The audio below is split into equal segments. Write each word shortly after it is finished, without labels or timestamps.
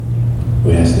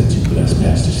We ask that you bless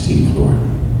Pastor Steve, Lord,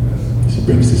 as he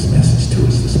brings this message to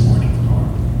us this morning, Lord.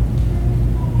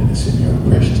 And it's in your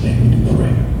precious name we do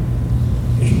pray.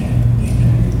 Amen.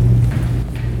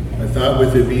 Amen. I thought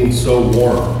with it being so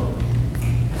warm,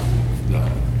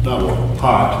 not warm,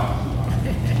 hot,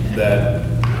 that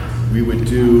we would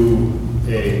do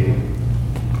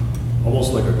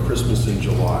almost like a Christmas in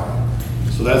July.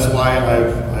 So that's why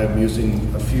I'm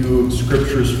using a few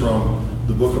scriptures from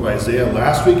the book of Isaiah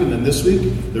last week and then this week.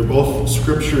 They're both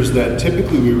scriptures that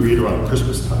typically we read around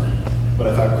Christmas time. But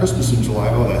I thought Christmas in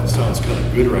July, that sounds kind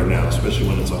of good right now, especially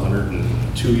when it's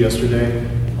 102 yesterday.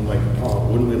 I'm like,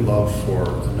 wouldn't we love for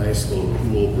a nice little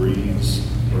cool breeze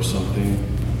or something?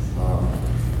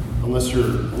 Unless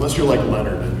you're like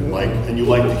Leonard and you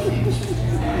like the heat.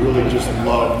 You really just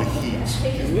love the heat.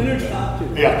 Leonard's hot too.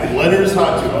 Yeah, Leonard's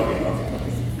hot too. Okay.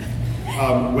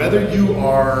 Whether you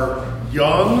are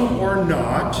young or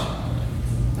not,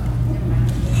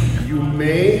 you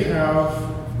may have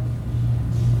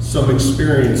some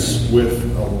experience with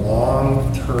a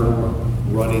long-term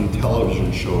running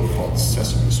television show called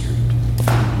Sesame Street.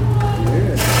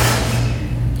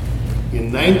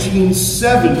 In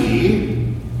 1970,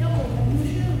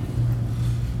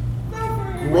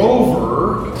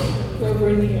 Grover,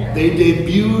 they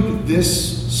debuted this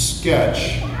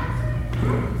sketch,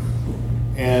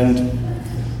 and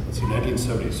let's see,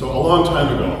 1970, so a long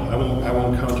time ago. I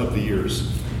won't count up the years.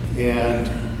 And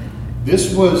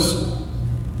this was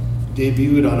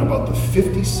debuted on about the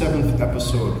 57th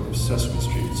episode of Sesame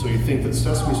Street. So you think that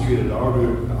Sesame Street had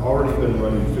already been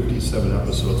running 57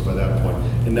 episodes by that point,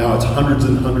 and now it's hundreds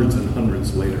and hundreds and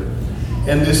hundreds later.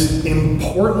 And this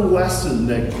important lesson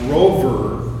that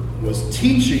Grover was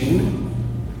teaching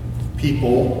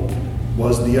people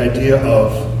was the idea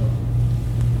of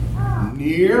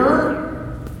near,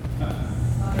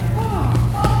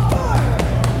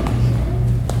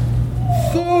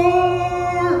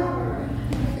 far,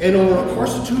 and over the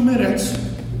course of 2 minutes,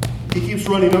 he keeps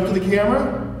running up to the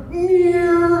camera,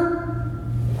 near,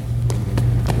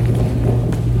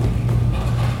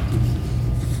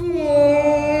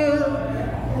 far,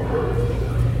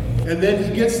 and then he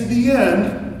gets to the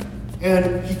end,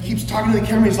 and he keeps talking to the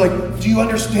camera. He's like, do you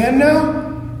understand now?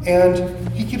 And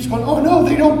he keeps going, oh no,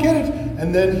 they don't get it.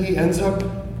 And then he ends up,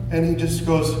 and he just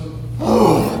goes,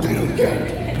 oh, they don't get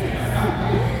it.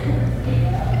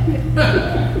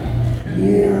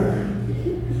 Near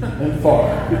and far.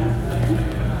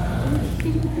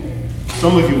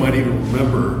 Some of you might even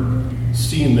remember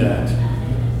seeing that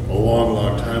a long,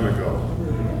 long time ago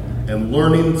and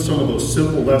learning some of those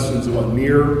simple lessons about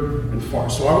near and far.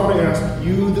 So I want to ask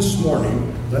you this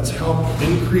morning, let's help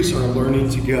increase our learning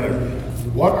together.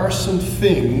 What are some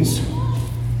things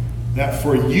that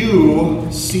for you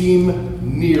seem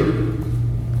near?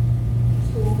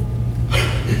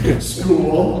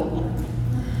 School.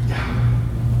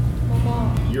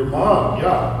 Yeah. Your mom,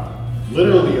 yeah.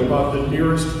 Literally about the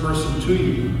nearest person to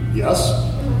you. Yes.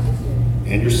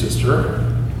 And your sister.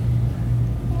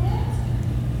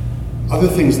 Other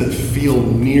things that feel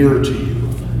near to you.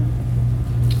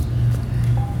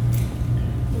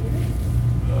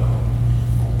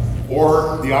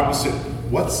 Or the opposite,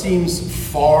 what seems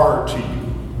far to you?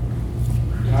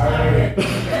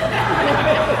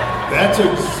 That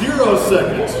took 0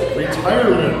 seconds.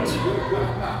 Retirement.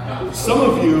 Some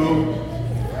of you,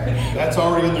 that's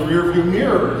already in the rearview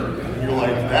mirror. You're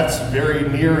like, that's very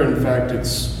near. In fact,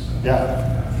 it's, yeah.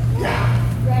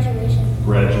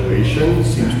 Graduation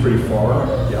seems pretty far.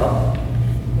 Yeah.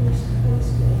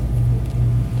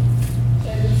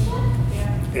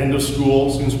 End of school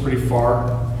seems pretty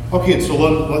far. Okay, so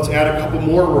let's add a couple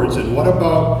more words in. What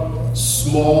about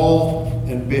small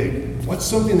and big? What's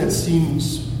something that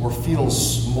seems or feels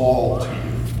small to you?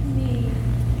 Me.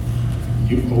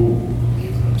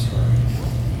 I'm sorry.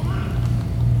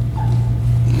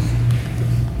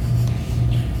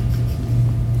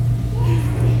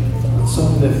 What's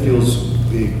something that feels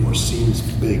big or seems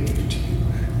big to you?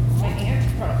 My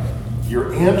aunt's problem.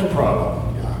 Your aunt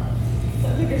problem. Yeah. It's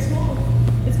not big or small.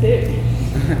 It's big.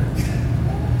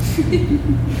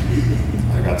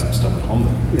 I got some stuff at home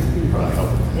that probably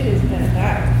helped. It is kind of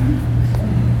dark.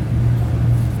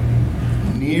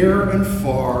 Near and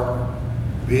far,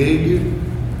 big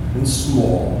and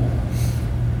small.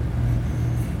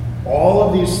 All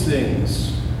of these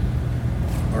things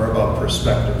are about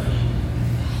perspective.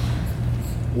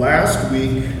 Last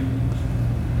week,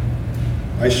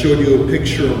 I showed you a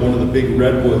picture of one of the big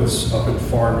redwoods up in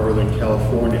far northern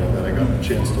California that I got the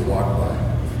chance to walk by.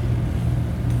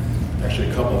 Actually,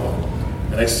 a couple of them.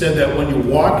 And I said that when you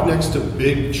walk next to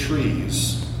big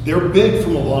trees, they're big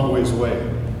from a long ways away.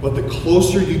 but the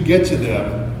closer you get to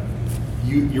them,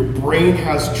 your brain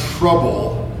has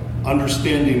trouble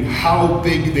understanding how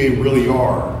big they really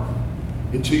are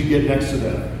until you get next to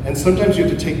them. And sometimes you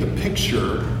have to take the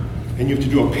picture and you have to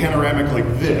do a panoramic like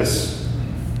this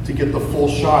to get the full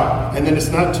shot. And then it's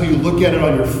not until you look at it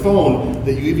on your phone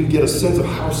that you even get a sense of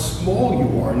how small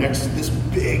you are next to this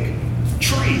big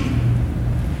tree.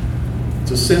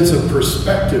 It's a sense of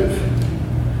perspective.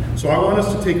 So I want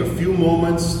us to take a few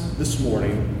moments this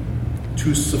morning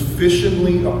to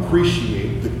sufficiently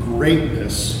appreciate the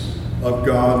greatness of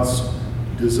God's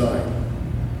design.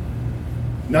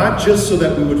 Not just so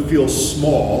that we would feel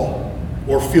small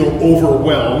or feel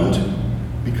overwhelmed,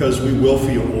 because we will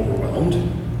feel overwhelmed,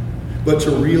 but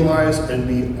to realize and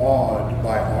be awed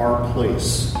by our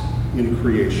place in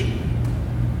creation.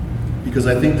 Because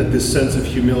I think that this sense of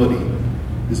humility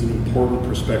is an important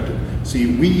perspective.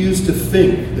 See, we used to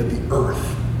think that the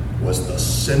earth was the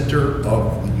center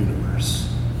of the universe,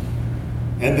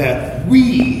 and that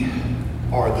we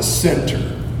are the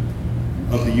center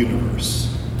of the universe.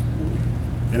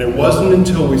 And it wasn't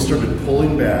until we started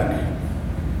pulling back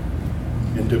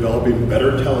and developing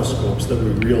better telescopes that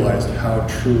we realized how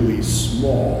truly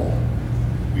small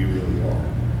we really are.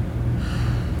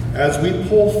 As we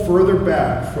pull further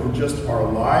back from just our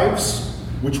lives,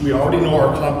 which we already know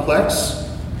are complex,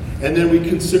 and then we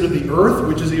consider the Earth,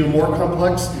 which is even more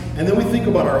complex, and then we think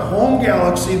about our home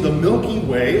galaxy, the Milky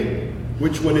Way,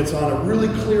 which when it's on a really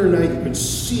clear night you can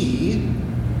see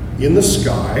in the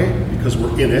sky because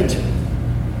we're in it.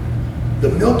 The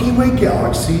Milky Way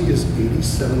galaxy is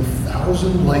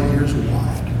 87,000 light years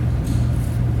wide.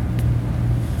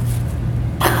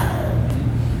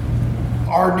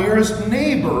 Our nearest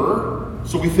neighbor,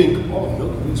 so we think, oh,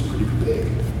 Milky Way is pretty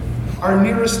big. Our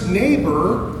nearest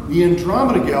neighbor, the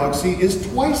Andromeda galaxy, is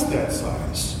twice that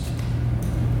size.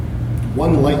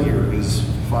 1 light year is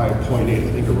 5.8,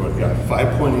 I think I wrote,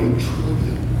 5.8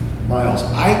 trillion miles.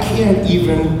 I can't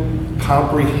even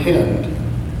comprehend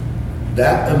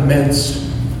that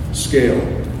immense scale.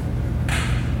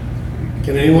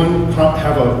 Can anyone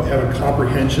have a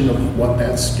comprehension of what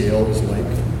that scale is like?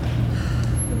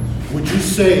 Would you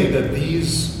say that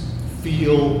these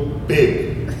feel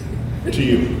big to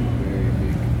you?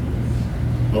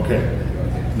 Okay.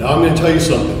 Now I'm going to tell you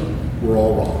something. We're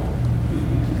all wrong.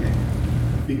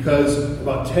 Because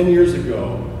about 10 years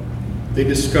ago, they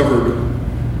discovered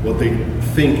what they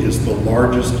think is the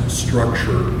largest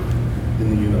structure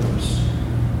in the universe.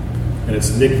 And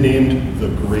it's nicknamed the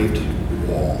Great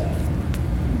Wall.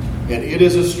 And it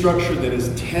is a structure that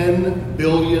is 10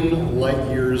 billion light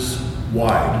years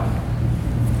wide.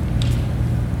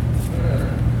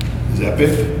 Is that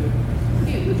big?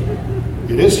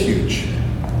 It is huge.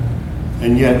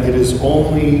 And yet it is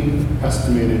only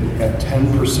estimated at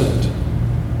 10%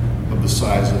 of the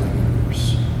size of the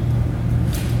universe.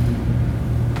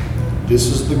 This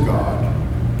is the God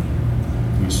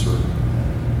we serve,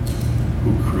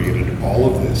 who created all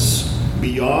of this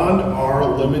beyond our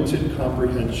limited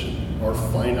comprehension, our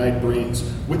finite brains,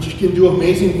 which can do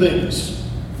amazing things.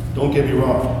 Don't get me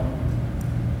wrong.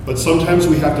 But sometimes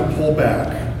we have to pull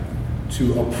back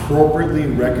to appropriately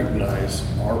recognize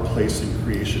our place in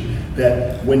creation.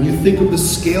 That when you think of the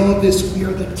scale of this, we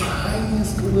are the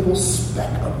tiniest little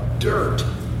speck of dirt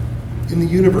in the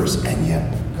universe, and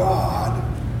yet God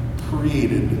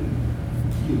created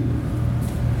you.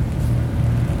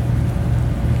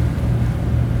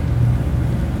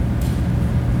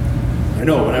 I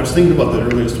know, when I was thinking about that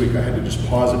earlier this week, I had to just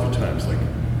pause a few times, like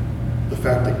the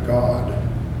fact that God,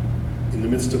 in the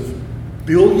midst of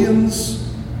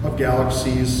billions of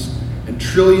galaxies and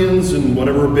trillions and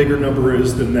whatever a bigger number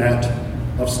is than that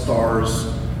of stars,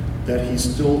 that he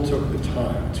still took the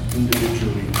time to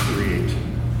individually create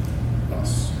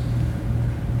us.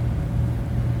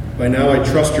 By now, I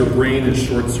trust your brain is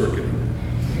short-circuiting,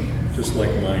 just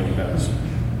like mine has.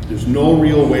 There's no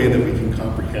real way that we can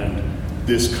comprehend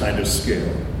this kind of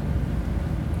scale.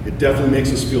 It definitely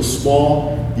makes us feel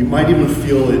small. You might even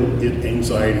feel it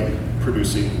anxiety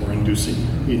producing or inducing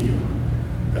in you.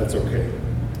 That's okay.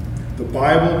 The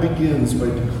Bible begins by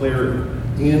declaring,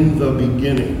 in the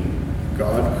beginning,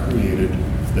 God created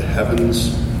the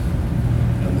heavens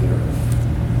and the earth.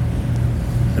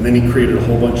 And then he created a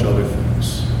whole bunch of other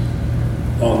things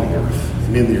on the earth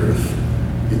and in the earth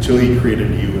until he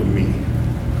created you and me.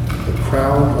 The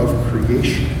crown of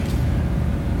creation.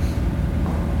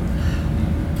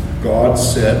 God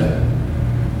said,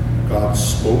 God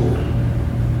spoke,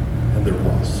 and there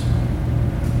was.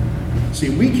 See,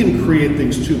 we can create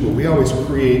things too, but we always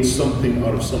create something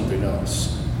out of something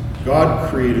else.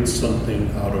 God created something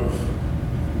out of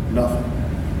nothing.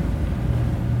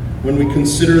 When we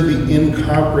consider the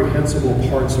incomprehensible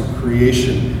parts of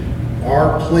creation,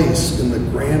 our place in the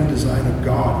grand design of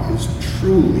God is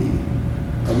truly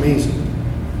amazing.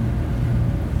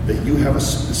 That you have a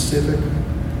specific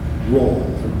role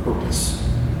and purpose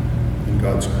in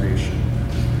God's creation.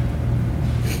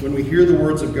 When we hear the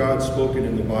words of God spoken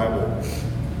in the Bible,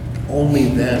 only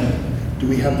then do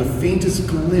we have the faintest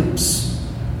glimpse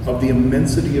of the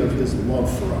immensity of his love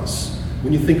for us.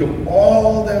 When you think of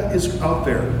all that is out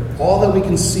there, all that we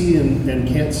can see and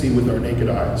can't see with our naked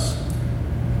eyes,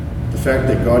 the fact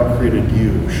that God created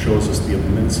you shows us the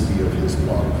immensity of his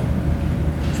love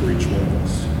for each one of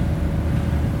us.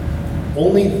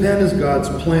 Only then is God's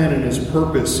plan and his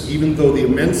purpose, even though the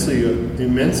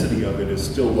immensity of it is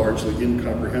still largely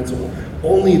incomprehensible,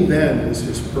 only then is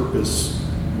his purpose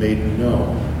made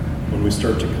known when we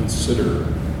start to consider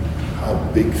how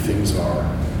big things are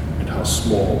and how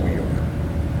small we are.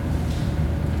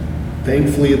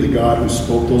 Thankfully, the God who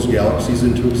spoke those galaxies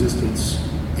into existence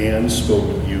and spoke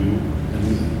you and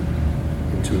me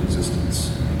into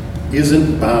existence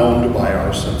isn't bound by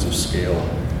our sense of scale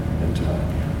and time.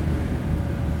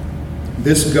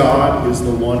 This God is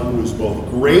the one who is both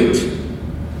great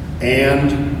and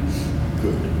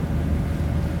good,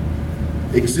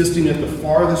 existing at the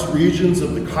farthest regions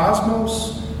of the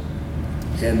cosmos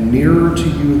and nearer to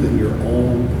you than your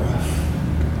own breath.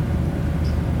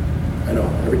 I know,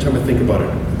 every time I think about it,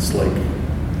 it's like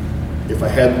if I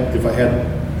had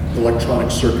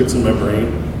electronic circuits in my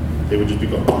brain, they would just be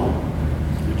going,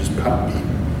 they'd just pop beat.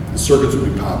 The circuits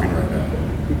would be popping right now.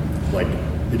 Like,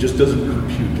 it just doesn't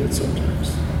compute it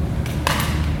sometimes.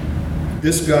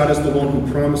 This God is the one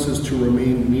who promises to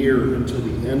remain near until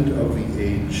the end of the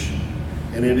age.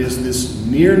 And it is this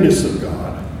nearness of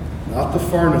God, not the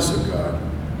farness of God,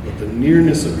 but the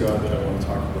nearness of God that I want to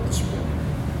talk about this morning.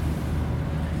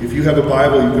 If you have a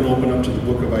Bible, you can open up to the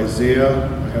book of Isaiah.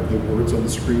 I have the words on the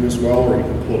screen as well, or you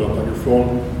can pull it up on your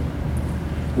phone.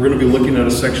 We're going to be looking at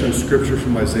a section of scripture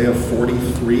from Isaiah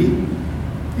 43.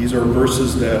 These are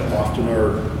verses that often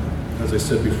are, as I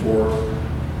said before,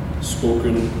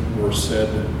 spoken or said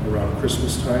around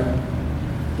Christmas time.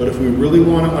 But if we really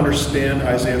want to understand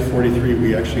Isaiah 43,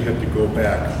 we actually have to go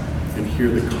back and hear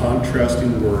the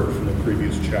contrasting word from the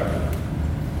previous chapter.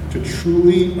 To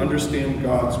truly understand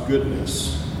God's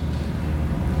goodness,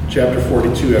 chapter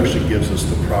 42 actually gives us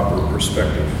the proper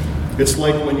perspective. It's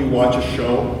like when you watch a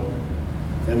show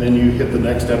and then you hit the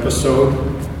next episode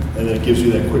and then it gives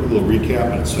you that quick little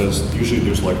recap and it says, usually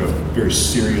there's like a very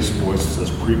serious voice that says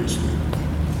previously.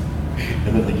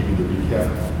 And then they give you the recap.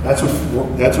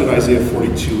 That's what Isaiah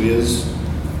 42 is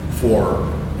for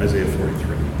Isaiah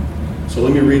 43. So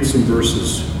let me read some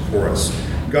verses for us.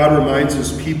 God reminds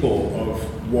his people of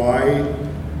why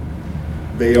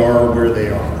they are where they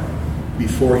are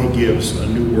before he gives a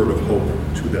new word of hope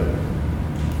to them.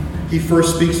 He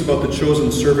first speaks about the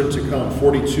chosen servant to come.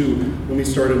 42, let me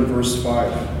start in verse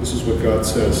 5. This is what God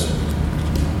says.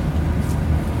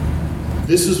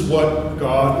 This is what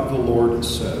God the Lord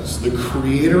says, the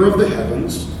creator of the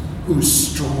heavens, who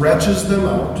stretches them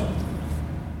out,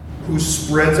 who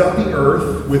spreads out the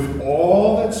earth with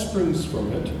all that springs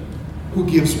from it, who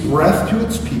gives breath to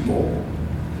its people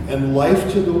and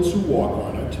life to those who walk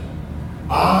on it.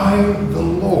 I, the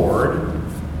Lord,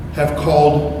 have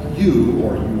called you,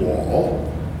 or you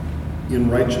all, in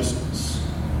righteousness.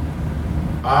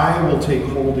 I will take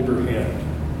hold of your hand.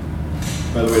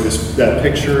 By the way, that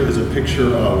picture is a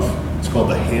picture of, it's called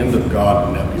the Hand of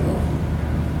God Nebula.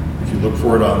 If you look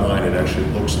for it online, it actually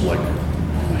looks like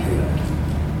a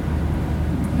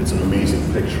hand. It's an amazing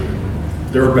picture.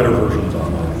 There are better versions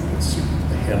online. Let's see,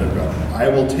 the Hand of God. I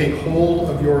will take hold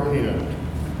of your hand.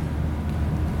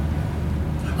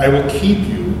 I will keep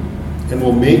you and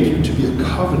will make you to be a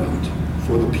covenant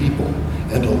for the people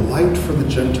and a light for the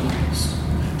Gentiles,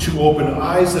 to open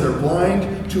eyes that are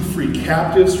blind, to free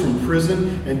captives from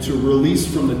prison, and to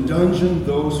release from the dungeon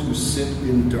those who sit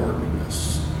in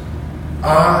darkness.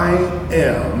 I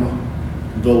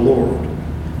am the Lord.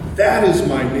 That is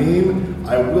my name.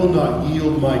 I will not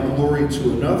yield my glory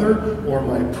to another or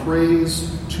my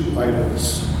praise to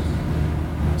idols.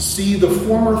 See, the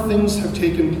former things have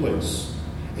taken place,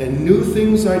 and new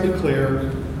things I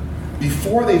declare.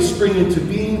 Before they spring into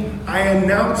being, I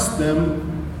announce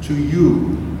them to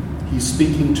you. He's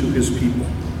speaking to his people.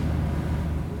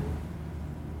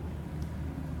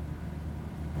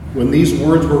 When these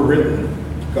words were written,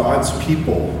 God's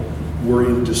people were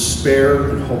in despair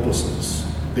and hopelessness.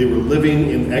 They were living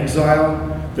in exile.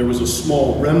 There was a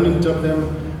small remnant of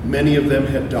them. Many of them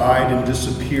had died and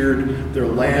disappeared. Their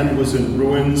land was in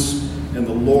ruins, and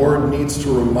the Lord needs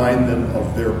to remind them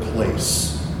of their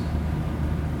place.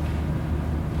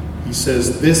 He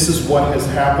says, this is what has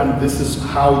happened. This is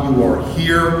how you are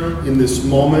here in this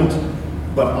moment.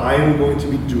 But I am going to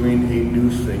be doing a new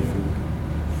thing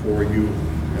for you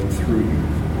and through you.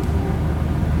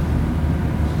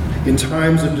 In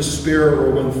times of despair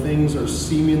or when things are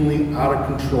seemingly out of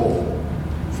control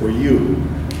for you,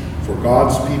 for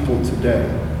God's people today,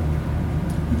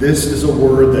 this is a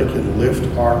word that can lift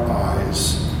our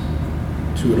eyes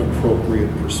to an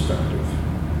appropriate perspective.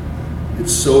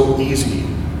 It's so easy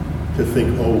to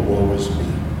think, oh, woe is me.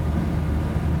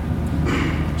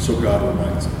 So God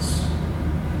reminds us,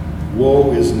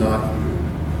 woe is not you.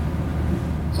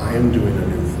 I am doing a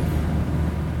new thing.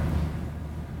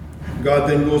 God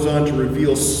then goes on to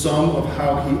reveal some of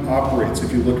how he operates.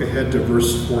 If you look ahead to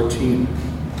verse 14,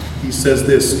 he says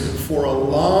this, for a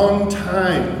long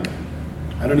time.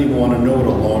 I don't even want to know what a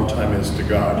long time is to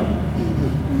God.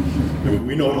 I mean,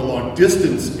 we know what a long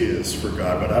distance is for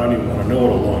God, but I don't even want to know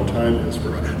what a long time is for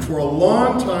God. For a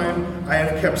long time, I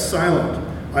have kept silent.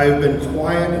 I have been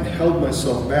quiet and held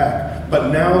myself back.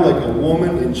 But now, like a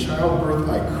woman in childbirth,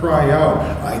 I cry out.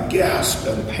 I gasp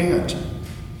and pant.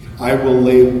 I will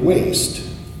lay waste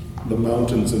the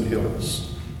mountains and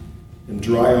hills and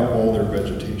dry up all their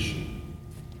vegetation.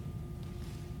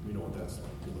 We know what that's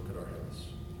like. You look at our hills.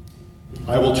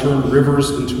 I will turn rivers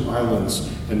into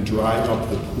islands and dry up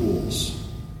the pools.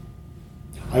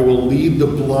 I will lead the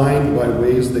blind by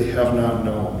ways they have not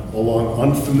known. Along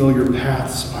unfamiliar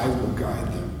paths, I will guide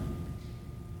them.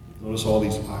 Notice all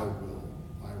these I will.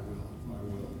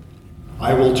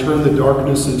 I will turn the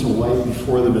darkness into light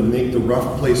before them and make the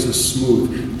rough places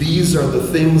smooth. These are the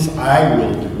things I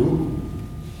will do.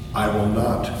 I will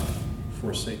not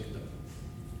forsake them.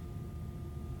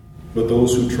 But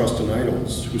those who trust in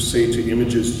idols, who say to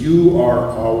images, you are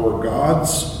our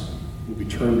gods, will be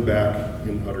turned back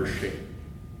in utter shame.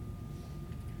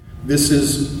 This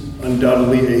is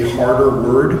undoubtedly a harder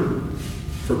word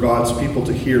for God's people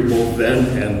to hear both then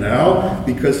and now,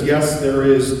 because yes, there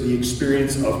is the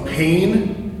experience of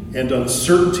pain and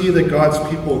uncertainty that God's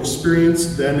people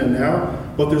experience then and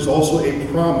now, but there's also a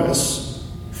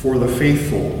promise for the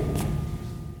faithful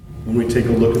when we take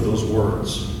a look at those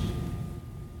words.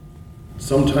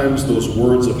 Sometimes those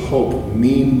words of hope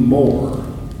mean more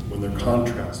when they're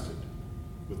contrasted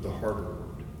with the harder word.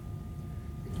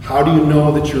 How do you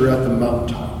know that you're at the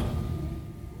mountaintop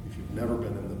if you've never been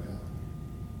in the valley?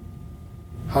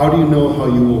 How do you know how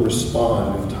you will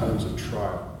respond in times of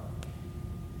trial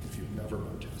if you've never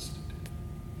been tested?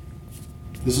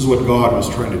 This is what God was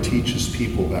trying to teach his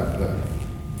people back then.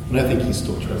 And I think he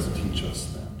still tries to teach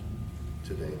us that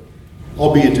today,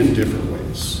 albeit in different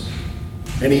ways.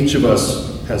 And each of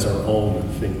us has our own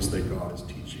things that God is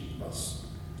teaching us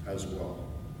as well.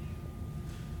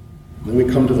 Then we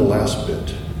come to the last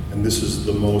bit, and this is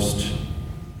the most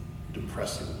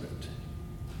depressing bit.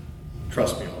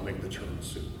 Trust me, I'll make the turn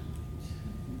soon.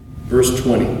 Verse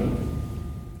 20.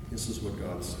 This is what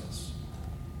God says.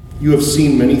 You have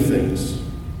seen many things,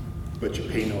 but you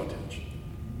pay no attention.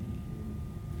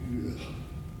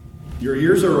 Your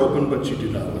ears are open, but you do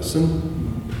not listen.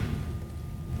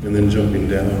 And then jumping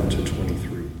down to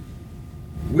 23.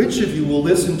 Which of you will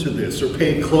listen to this or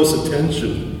pay close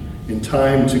attention in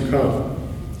time to come?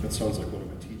 That sounds like one of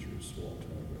my teachers a long time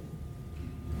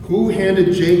ago. Who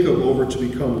handed Jacob over to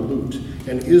become loot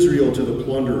and Israel to the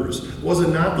plunderers? Was it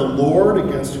not the Lord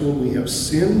against whom we have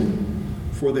sinned?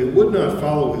 For they would not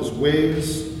follow his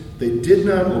ways. They did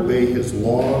not obey his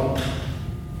law.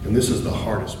 And this is the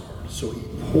hardest part. So he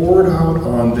poured out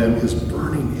on them his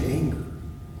burning anger,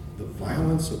 the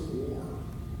violence of war.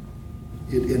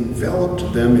 It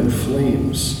enveloped them in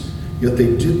flames, yet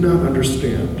they did not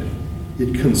understand.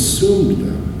 It consumed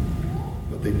them,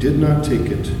 but they did not take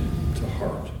it to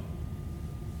heart.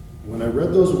 When I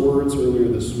read those words earlier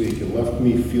this week, it left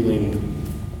me feeling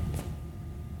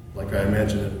like I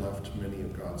imagine it left many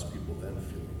of God's people then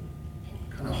feeling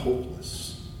kind of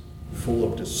hopeless, full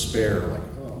of despair, like,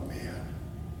 oh man.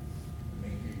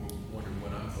 Make people wonder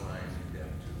what I'm blind and deaf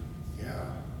to. Yeah.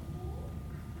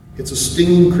 It's a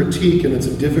stinging critique, and it's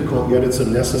a difficult, yet it's a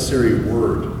necessary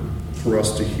word for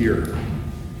us to hear.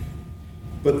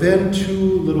 But then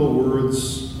two little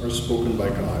words are spoken by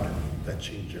God that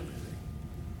change everything.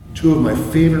 Two of my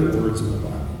favorite words in the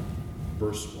Bible.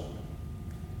 Verse 1.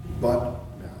 But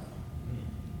now.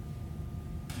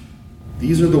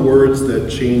 These are the words that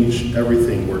change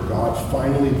everything, where God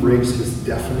finally breaks his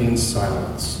deafening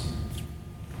silence.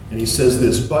 And he says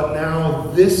this, but now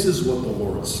this is what the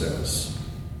Lord says.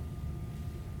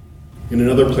 In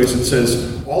another place it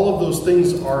says, all of those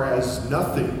things are as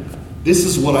nothing. This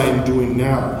is what I am doing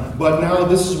now. But now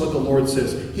this is what the Lord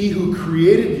says. He who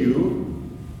created you,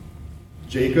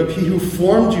 Jacob, he who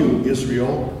formed you,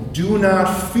 Israel, do not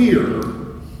fear,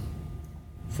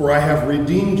 for I have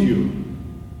redeemed you.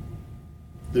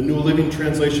 The New Living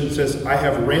Translation says, I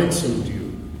have ransomed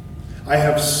you. I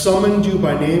have summoned you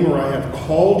by name, or I have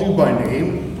called you by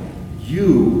name.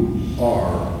 You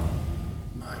are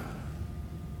mine.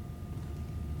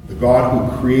 The God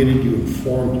who created you and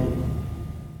formed you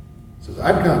says,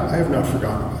 I have not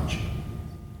forgotten about you.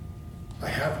 I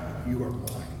have you. You are mine.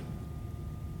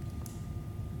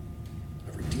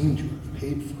 I've redeemed you. I've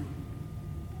paid for you.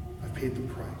 I've paid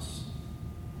the price.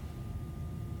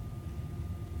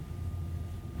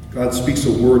 God speaks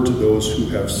a word to those who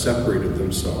have separated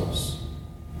themselves.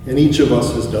 And each of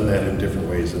us has done that in different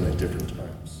ways and at different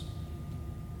times.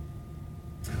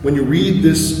 When you read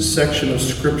this section of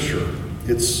Scripture,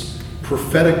 it's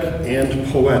prophetic and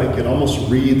poetic. It almost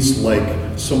reads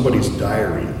like somebody's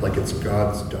diary, like it's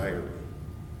God's diary.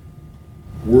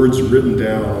 Words written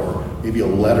down, or maybe a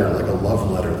letter, like a love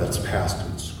letter that's passed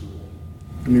in school.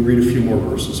 Let me read a few more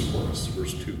verses for us.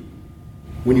 Verse 2.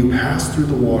 When you pass through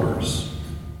the waters,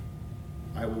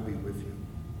 I will be with you.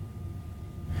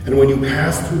 And when you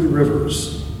pass through the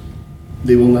rivers,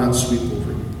 they will not sweep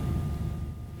over you.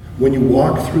 When you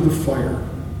walk through the fire,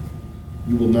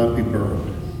 you will not be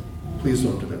burned. Please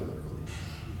don't do that literally.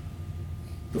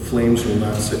 The flames will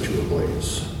not set you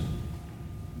ablaze.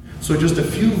 So just a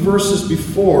few verses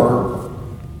before,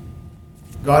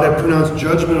 God had pronounced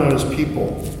judgment on his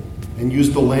people and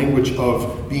used the language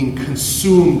of being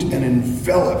consumed and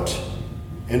enveloped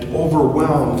and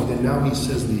overwhelmed, and now he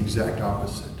says the exact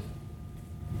opposite.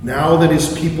 Now that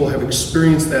his people have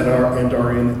experienced that and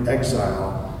are in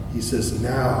exile, he says,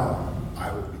 now I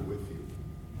will be with you.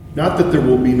 Not that there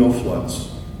will be no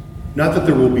floods, not that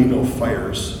there will be no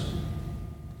fires,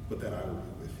 but that I will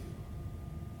be with you.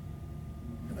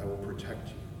 And I will protect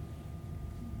you,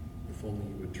 if only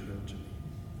you would turn to me.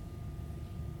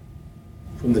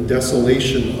 From the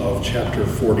desolation of chapter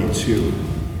 42,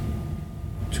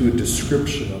 to a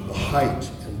description of the height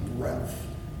and breadth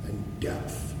and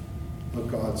depth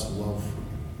of God's love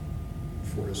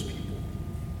for you, for his people.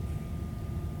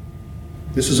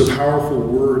 This is a powerful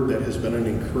word that has been an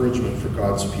encouragement for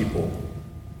God's people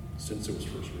since it was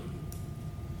first written.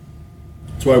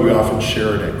 That's why we often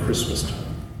share it at Christmas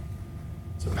time.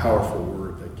 It's a powerful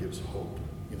word that gives hope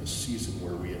in a season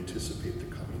where we anticipate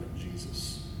the coming of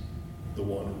Jesus, the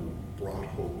one who brought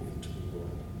hope into the world.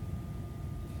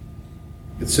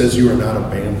 It says you are not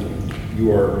abandoned.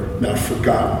 You are not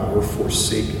forgotten or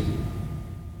forsaken.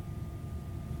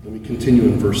 Let me continue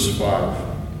in verse 5.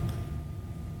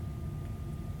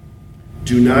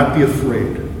 Do not be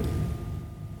afraid,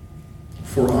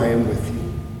 for I am with you.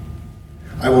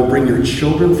 I will bring your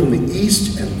children from the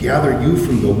east and gather you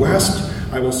from the west.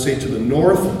 I will say to the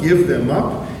north, give them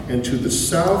up, and to the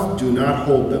south, do not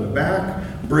hold them back.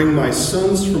 Bring my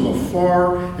sons from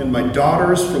afar and my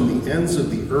daughters from the ends of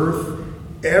the earth.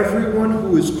 Everyone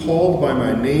who is called by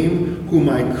my name, whom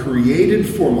I created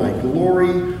for my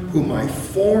glory, whom I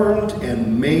formed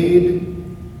and made,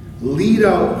 lead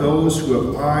out those who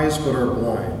have eyes but are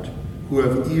blind, who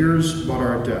have ears but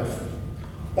are deaf.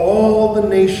 All the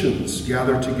nations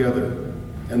gather together,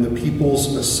 and the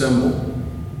peoples assemble.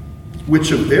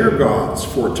 Which of their gods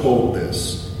foretold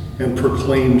this, and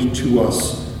proclaimed to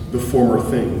us the former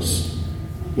things?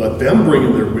 Let them bring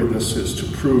in their witnesses to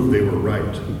prove they were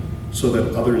right, so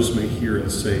that others may hear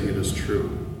and say it is true.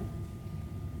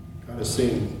 God is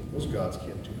saying, those gods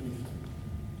can't do anything.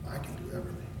 I can do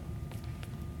everything.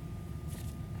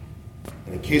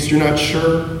 And in case you're not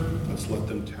sure, let's let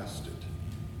them test it.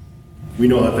 We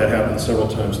know that happened several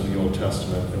times in the Old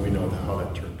Testament, and we know how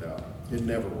that turned out. It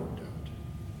never worked out.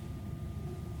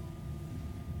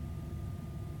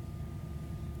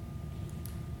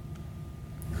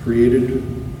 Created,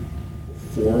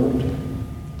 formed,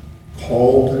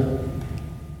 called,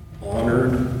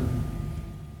 honored,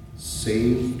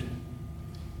 saved,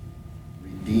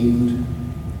 redeemed.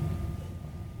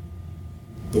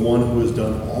 The one who has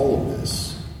done all of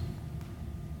this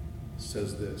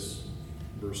says this,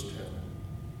 verse 10.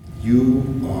 You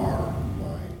are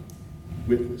my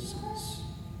witnesses,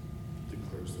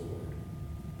 declares the Lord,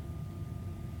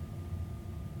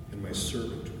 and my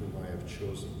servant whom I have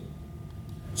chosen,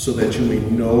 so that you may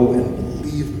know and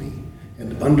believe me,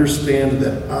 and understand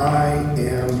that I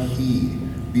am he.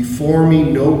 Before me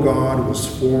no God was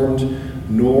formed,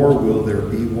 nor will there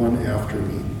be one after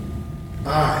me.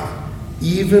 I,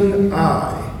 even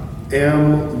I,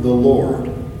 am the Lord,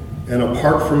 and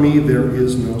apart from me there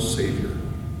is no Savior.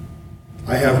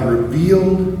 I have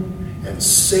revealed and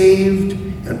saved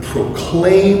and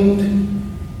proclaimed.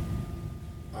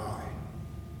 I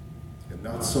am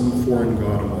not some foreign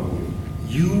god among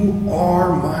you. You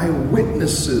are my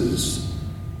witnesses,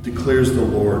 declares the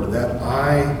Lord, that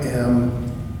I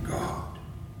am God.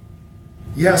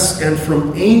 Yes, and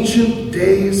from ancient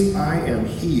days I am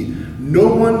He. No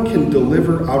one can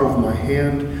deliver out of my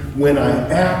hand. When I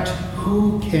act,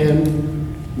 who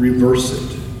can reverse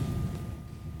it?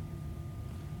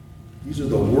 These are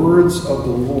the words of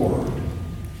the Lord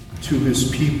to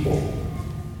His people,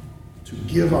 to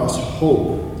give us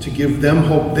hope, to give them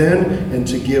hope then and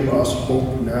to give us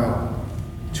hope now,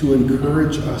 to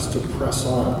encourage us to press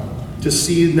on, to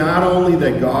see not only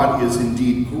that God is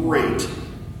indeed great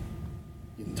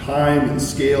in time and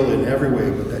scale in every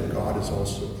way, but that God is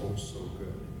also oh so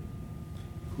good.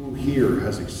 Who here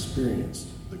has experienced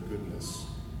the goodness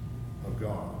of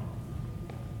God?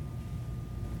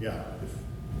 Yeah,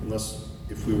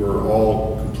 if we were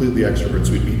all completely extroverts,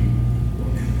 we'd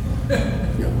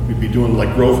be doing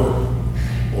like Grover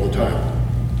all the time.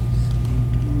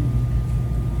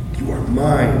 You are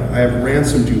mine. I have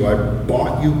ransomed you. I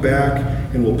bought you back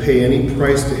and will pay any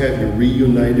price to have you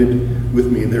reunited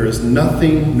with me. There is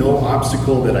nothing, no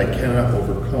obstacle that I cannot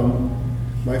overcome.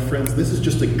 My friends, this is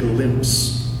just a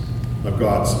glimpse of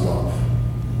God's love.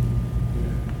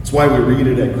 It's why we read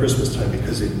it at Christmas time,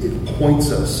 because it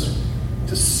points us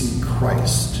to see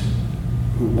Christ,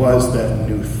 who was that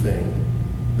new thing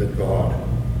that God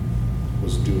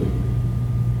was doing.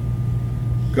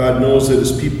 God knows that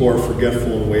His people are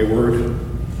forgetful and wayward.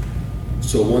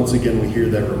 So once again we hear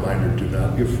that reminder, do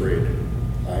not be afraid.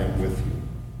 I am with you.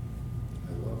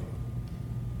 I love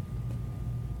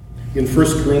you. In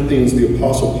 1 Corinthians, the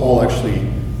Apostle Paul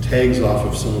actually tags off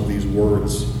of some of these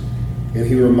words. And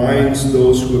he reminds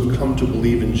those who have come to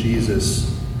believe in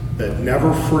Jesus that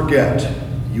never forget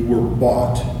you were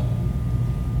bought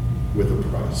with a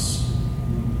price,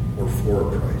 or for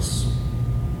a price.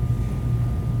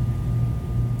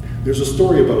 There's a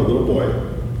story about a little boy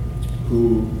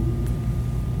who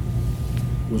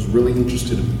was really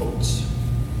interested in boats.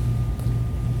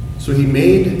 So he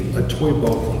made a toy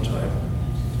boat one time,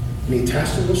 and he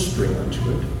attached a little string onto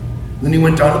it. And then he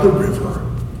went down to the river,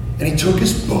 and he took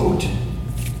his boat,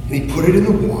 and he put it in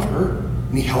the water,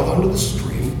 and he held onto the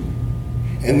string.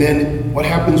 And then what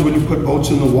happens when you put boats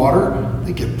in the water?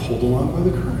 They get pulled along by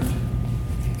the current.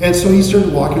 And so he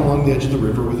started walking along the edge of the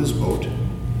river with his boat,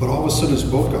 but all of a sudden his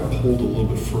boat got pulled a little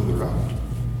bit further out.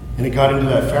 And it got into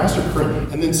that faster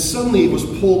current. And then suddenly it was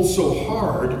pulled so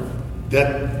hard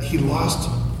that he lost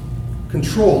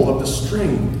control of the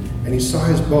string, and he saw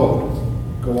his boat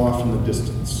go off in the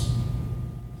distance.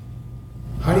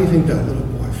 How do you think that little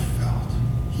boy felt?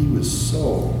 He was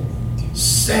so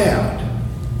sad. He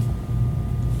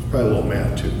was probably a little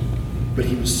mad too, but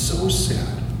he was so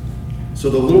sad. So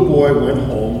the little boy went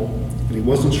home, and he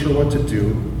wasn't sure what to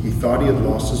do. He thought he had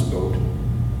lost his boat.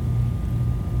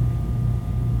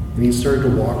 And he started to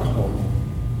walk home.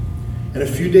 And a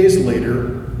few days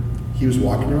later, he was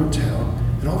walking around town,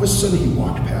 and all of a sudden he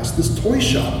walked past this toy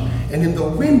shop. And in the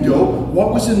window,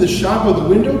 what was in the shop of the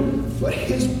window? But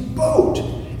his boat.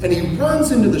 And he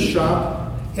runs into the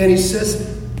shop, and he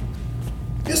says,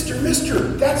 Mister,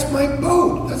 that's my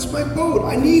boat. That's my boat.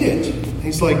 I need it. And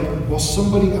he's like, well,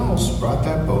 somebody else brought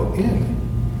that boat in.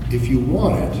 If you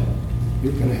want it,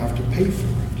 you're going to have to pay for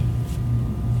it.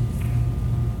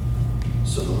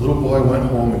 So the little boy went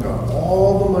home and got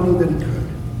all the money that he could.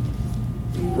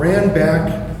 He ran back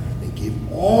and gave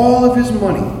all of his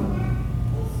money.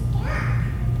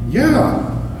 Yeah.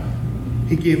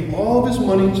 He gave all of his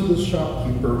money to the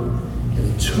shopkeeper, and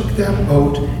he took that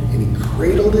boat and he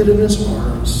cradled it in his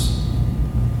arms.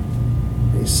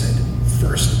 And he said,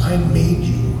 first I made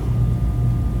you,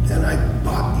 then I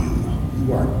bought you.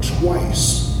 You are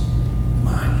twice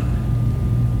mine.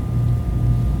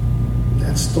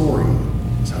 That story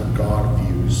is how God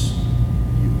views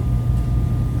you.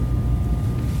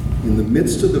 In the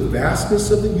midst of the vastness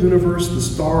of the universe, the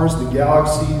stars, the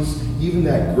galaxies, even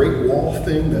that great wall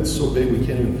thing that's so big we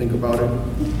can't even think about it,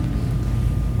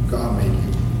 God made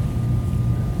you.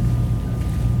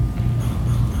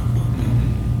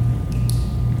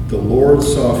 The Lord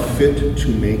saw fit to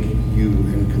make you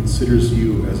and considers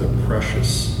you as a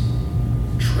precious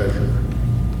treasure.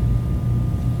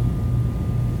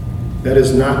 That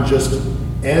is not just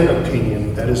an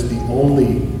opinion, that is the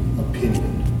only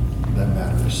opinion that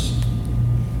matters.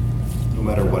 No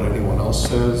matter what anyone else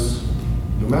says,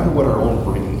 no matter what our own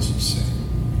brains say,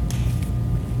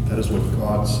 that is what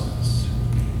God says.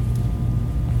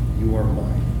 You are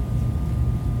mine.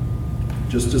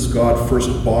 Just as God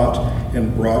first bought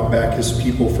and brought back his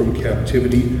people from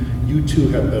captivity, you too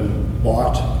have been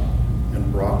bought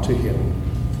and brought to him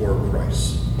for a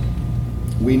price.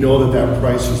 We know that that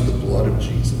price was the blood of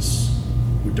Jesus,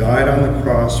 who died on the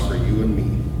cross for you and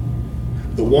me,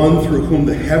 the one through whom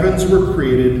the heavens were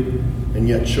created and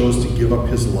yet chose to give up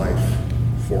his life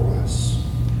for us.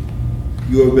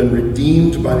 You have been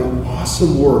redeemed by the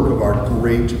awesome work of our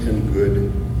great and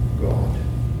good God.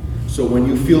 So when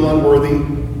you feel unworthy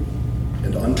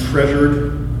and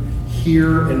untreasured,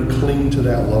 hear and cling to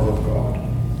that love of God,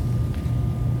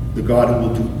 the God who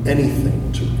will do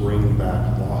anything to bring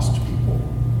back lost people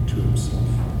to himself.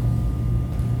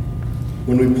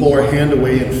 When we pull our hand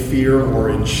away in fear or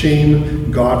in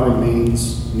shame, God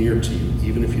remains near to you,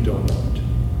 even if you don't know it,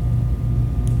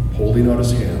 holding out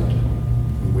his hand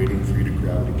and waiting for you to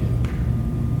grab it again.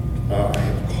 I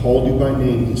have called you by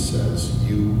name, he says.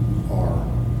 You are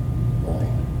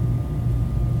mine.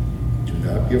 Do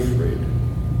not be afraid.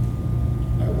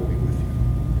 I will be with you.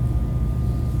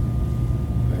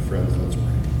 My friends, let's pray.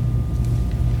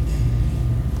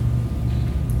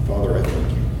 Father, I thank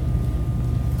you.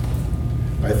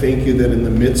 I thank you that in the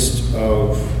midst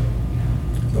of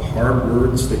the hard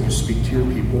words that you speak to your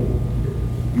people,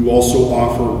 you also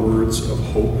offer words of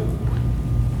hope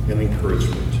and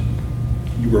encouragement.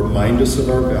 You remind us of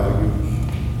our value.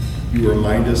 You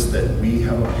remind us that we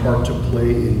have a part to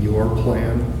play in your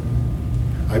plan.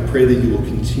 I pray that you will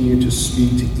continue to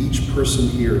speak to each person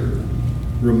here,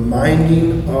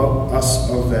 reminding us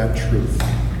of that truth.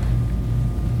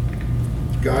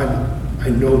 God, I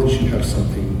know that you have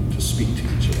something to speak to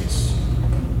each of us.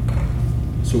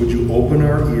 So would you open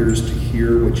our ears to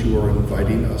hear what you are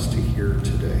inviting us to hear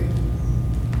today?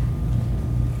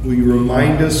 Will you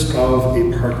remind us of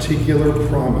a particular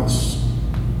promise?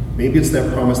 Maybe it's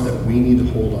that promise that we need to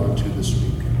hold on to this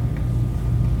week.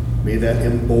 May that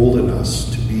embolden us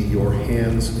to be your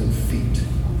hands and feet,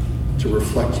 to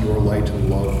reflect your light and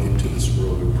love into this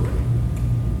world, we pray.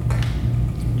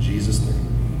 In Jesus' name,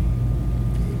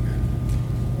 amen.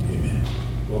 Amen.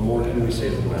 What more can we say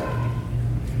than that?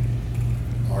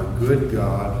 Our good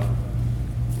God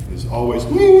is always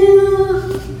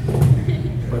near,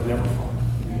 but never far.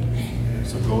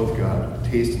 So go with God.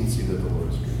 Taste and see that the Lord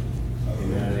is good.